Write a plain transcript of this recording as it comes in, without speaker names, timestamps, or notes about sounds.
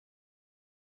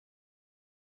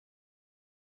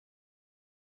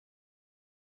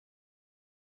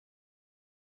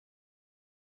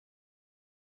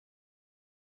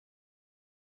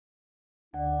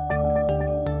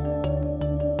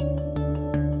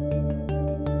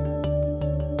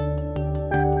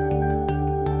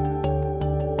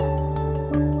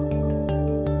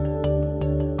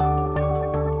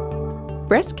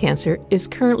Breast cancer is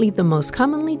currently the most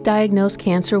commonly diagnosed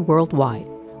cancer worldwide.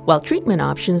 While treatment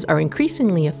options are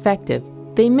increasingly effective,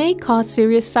 they may cause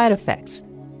serious side effects.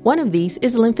 One of these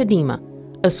is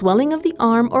lymphedema, a swelling of the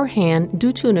arm or hand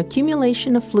due to an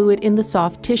accumulation of fluid in the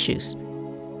soft tissues.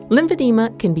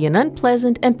 Lymphedema can be an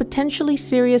unpleasant and potentially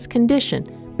serious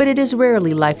condition, but it is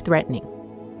rarely life-threatening.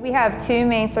 We have two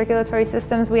main circulatory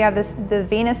systems. We have the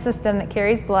venous system that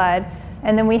carries blood,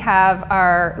 and then we have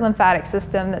our lymphatic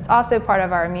system that's also part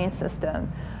of our immune system.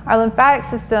 Our lymphatic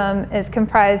system is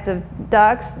comprised of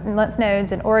ducts, lymph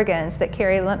nodes, and organs that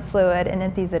carry lymph fluid and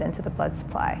empties it into the blood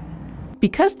supply.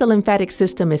 Because the lymphatic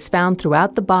system is found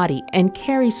throughout the body and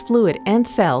carries fluid and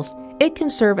cells, it can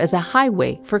serve as a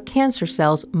highway for cancer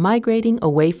cells migrating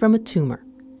away from a tumor.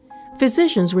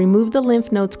 Physicians remove the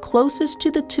lymph nodes closest to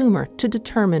the tumor to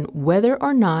determine whether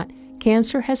or not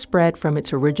cancer has spread from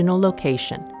its original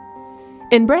location.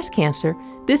 In breast cancer,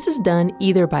 this is done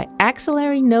either by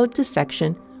axillary node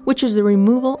dissection, which is the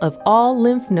removal of all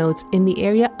lymph nodes in the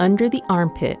area under the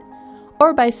armpit,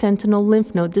 or by sentinel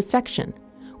lymph node dissection,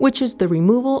 which is the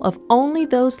removal of only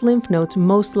those lymph nodes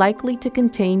most likely to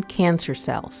contain cancer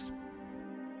cells.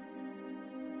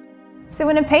 So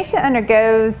when a patient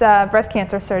undergoes breast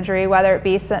cancer surgery, whether it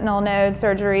be sentinel node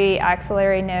surgery,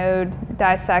 axillary node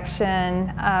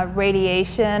dissection,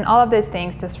 radiation, all of those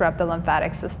things disrupt the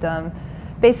lymphatic system.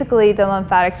 Basically, the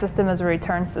lymphatic system is a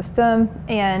return system,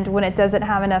 and when it doesn't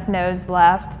have enough nodes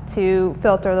left to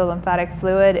filter the lymphatic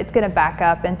fluid, it's going to back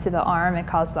up into the arm and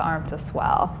cause the arm to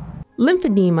swell.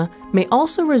 Lymphedema may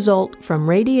also result from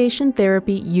radiation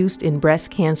therapy used in breast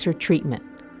cancer treatment.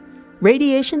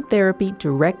 Radiation therapy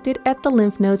directed at the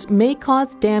lymph nodes may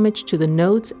cause damage to the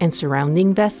nodes and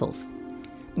surrounding vessels.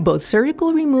 Both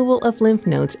surgical removal of lymph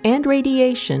nodes and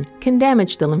radiation can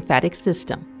damage the lymphatic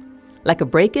system. Like a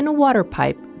break in a water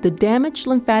pipe, the damaged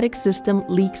lymphatic system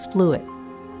leaks fluid.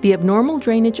 The abnormal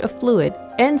drainage of fluid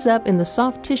ends up in the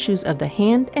soft tissues of the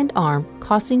hand and arm,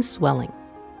 causing swelling.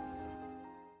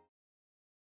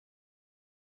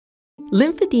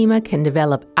 Lymphedema can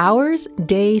develop hours,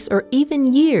 days, or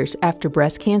even years after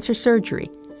breast cancer surgery.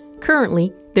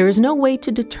 Currently, there is no way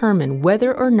to determine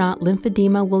whether or not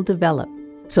lymphedema will develop,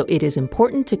 so it is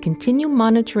important to continue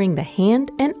monitoring the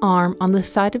hand and arm on the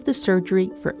site of the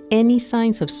surgery for any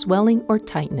signs of swelling or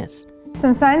tightness.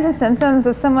 Some signs and symptoms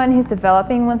of someone who's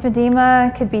developing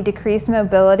lymphedema could be decreased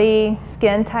mobility,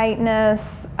 skin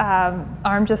tightness,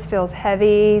 arm just feels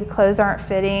heavy, clothes aren't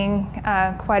fitting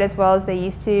quite as well as they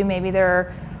used to. Maybe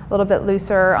they're a little bit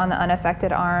looser on the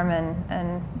unaffected arm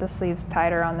and the sleeves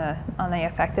tighter on the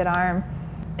affected arm.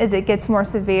 As it gets more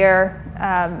severe,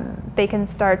 they can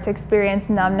start to experience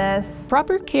numbness.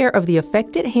 Proper care of the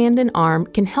affected hand and arm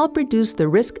can help reduce the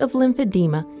risk of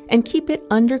lymphedema and keep it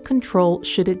under control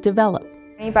should it develop.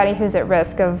 Anybody who's at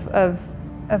risk of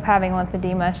having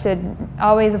lymphedema should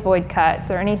always avoid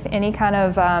cuts or any kind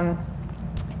of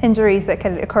injuries that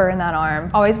could occur in that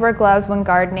arm. Always wear gloves when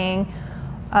gardening.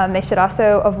 They should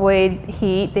also avoid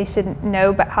heat. They should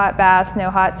no hot baths,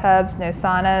 no hot tubs, no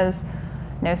saunas,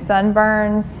 no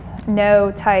sunburns,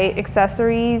 no tight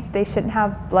accessories. They shouldn't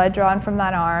have blood drawn from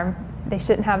that arm. They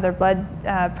shouldn't have their blood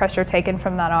pressure taken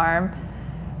from that arm.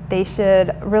 They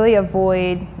should really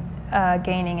avoid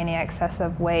gaining any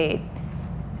excessive weight.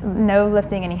 No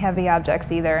lifting any heavy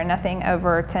objects either. Nothing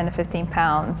over 10 to 15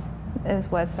 pounds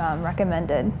is what's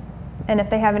recommended. And if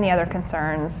they have any other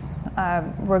concerns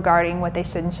regarding what they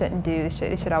should and shouldn't do,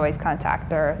 they should always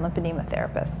contact their lymphedema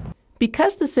therapist.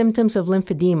 Because the symptoms of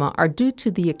lymphedema are due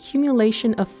to the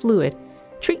accumulation of fluid,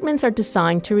 treatments are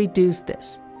designed to reduce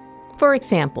this. For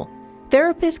example,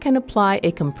 therapists can apply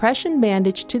a compression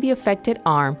bandage to the affected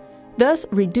arm, thus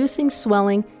reducing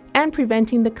swelling and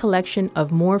preventing the collection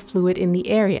of more fluid in the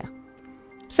area.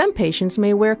 Some patients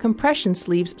may wear compression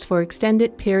sleeves for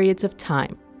extended periods of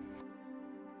time.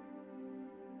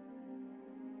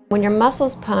 When your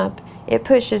muscles pump, it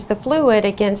pushes the fluid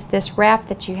against this wrap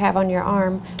that you have on your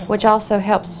arm, which also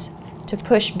helps to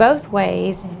push both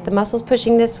ways. The muscles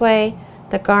pushing this way,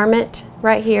 the garment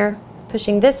right here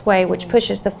pushing this way, which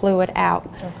pushes the fluid out.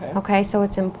 Okay, so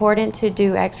it's important to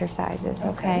do exercises,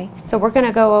 okay? So we're going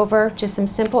to go over just some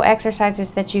simple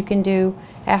exercises that you can do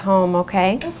at home,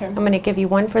 okay? I'm going to give you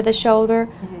one for the shoulder,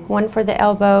 one for the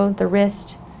elbow, the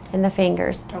wrist, and the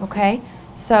fingers, okay?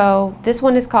 So this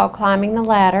one is called climbing the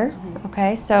ladder,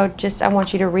 okay? So just I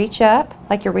want you to reach up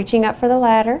like you're reaching up for the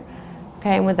ladder,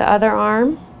 okay? And with the other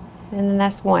arm, and then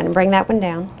that's one, and bring that one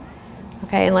down.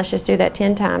 Okay, and let's just do that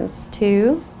 10 times.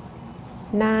 2,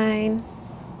 9,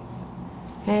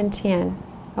 and 10.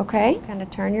 Okay, kind of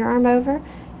turn your arm over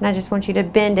And I just want you to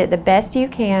bend it the best you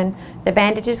can. The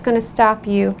bandage is going to stop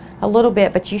you a little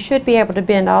bit, but you should be able to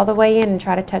bend all the way in and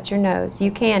try to touch your nose. You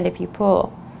can if you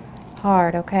pull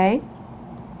hard, okay?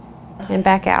 And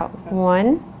back out.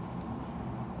 1,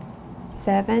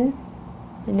 7,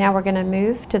 and now we're going to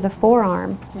move to the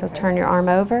forearm. So turn your arm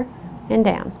over and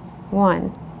down.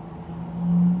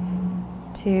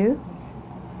 1, 2,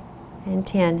 and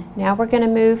 10. Now we're going to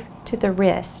move to the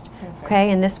wrist, okay?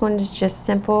 And this one is just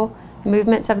simple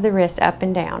movements of the wrist up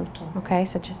and down, okay?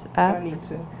 So just up. I need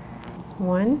to.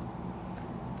 1,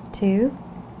 2,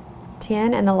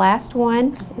 10, and the last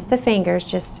one is the fingers.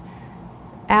 Just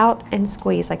out and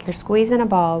squeeze like you're squeezing a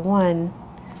ball. 1,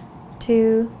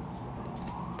 2,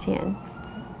 10.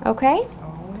 Okay?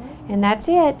 And that's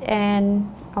it.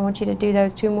 And I want you to do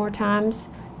those 2 more times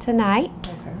tonight.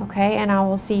 Okay? And I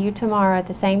will see you tomorrow at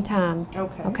the same time.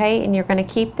 Okay? And you're going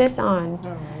to keep this on. All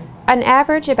right. An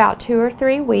average about 2 or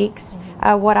 3 weeks.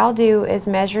 What I'll do is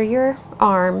measure your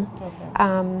arm.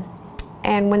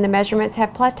 And when the measurements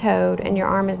have plateaued and your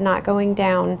arm is not going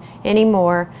down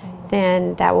anymore,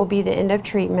 then that will be the end of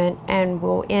treatment, and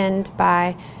will end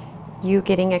by you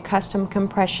getting a custom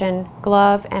compression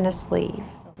glove and a sleeve.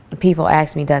 People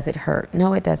ask me, does it hurt?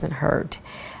 No, it doesn't hurt.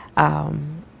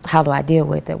 How do I deal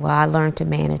with it? Well, I learned to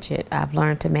manage it. I've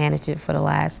learned to manage it for the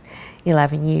last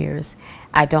 11 years.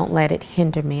 I don't let it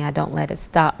hinder me. I don't let it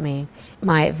stop me.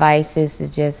 My advice is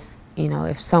to just, you know,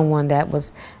 if someone that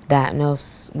was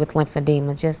diagnosed with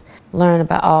lymphedema, just learn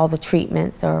about all the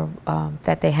treatments or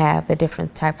that they have, the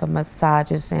different type of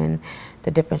massages and the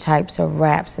different types of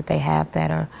wraps that they have that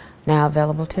are now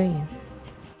available to you.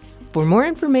 For more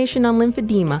information on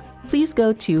lymphedema, please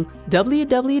go to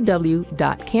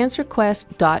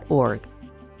www.cancerquest.org.